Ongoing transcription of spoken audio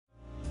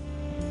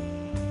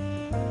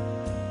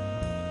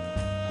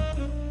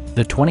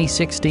The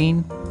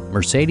 2016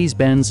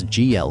 Mercedes-Benz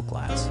GL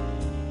class.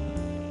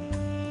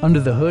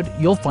 Under the hood,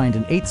 you'll find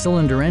an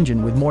 8-cylinder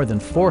engine with more than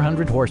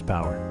 400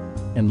 horsepower,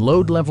 and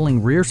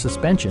load-leveling rear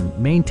suspension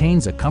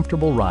maintains a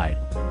comfortable ride.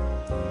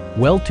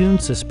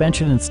 Well-tuned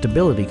suspension and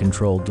stability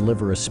control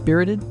deliver a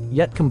spirited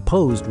yet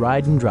composed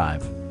ride and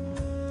drive.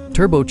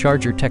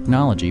 Turbocharger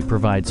technology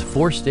provides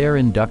forced air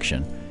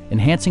induction,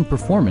 enhancing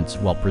performance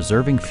while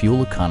preserving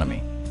fuel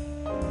economy.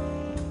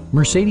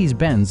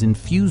 Mercedes-Benz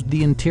infused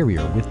the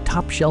interior with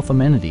top-shelf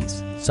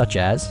amenities such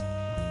as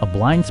a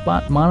blind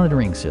spot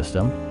monitoring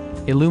system,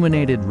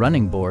 illuminated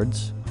running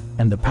boards,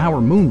 and the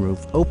power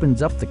moonroof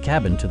opens up the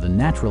cabin to the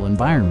natural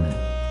environment.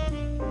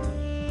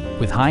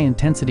 With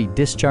high-intensity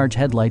discharge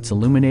headlights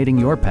illuminating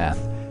your path,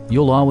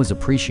 you'll always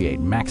appreciate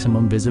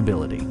maximum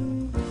visibility.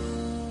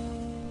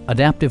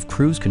 Adaptive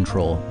Cruise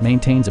Control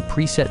maintains a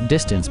preset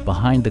distance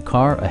behind the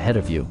car ahead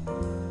of you,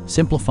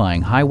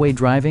 simplifying highway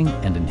driving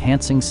and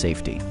enhancing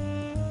safety.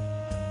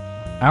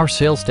 Our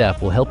sales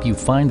staff will help you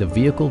find the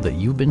vehicle that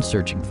you've been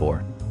searching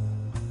for.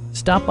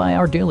 Stop by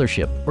our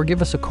dealership or give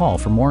us a call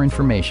for more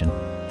information.